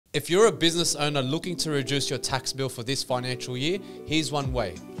If you're a business owner looking to reduce your tax bill for this financial year, here's one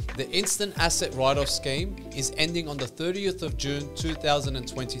way. The Instant Asset Write-Off Scheme is ending on the 30th of June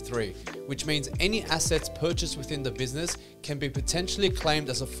 2023, which means any assets purchased within the business can be potentially claimed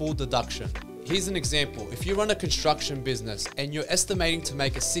as a full deduction. Here's an example. If you run a construction business and you're estimating to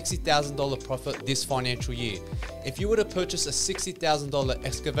make a $60,000 profit this financial year, if you were to purchase a $60,000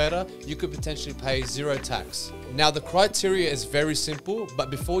 excavator, you could potentially pay zero tax. Now the criteria is very simple, but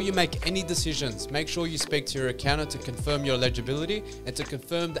before you make any decisions, make sure you speak to your accountant to confirm your eligibility and to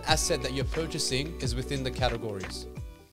confirm the asset that you're purchasing is within the categories.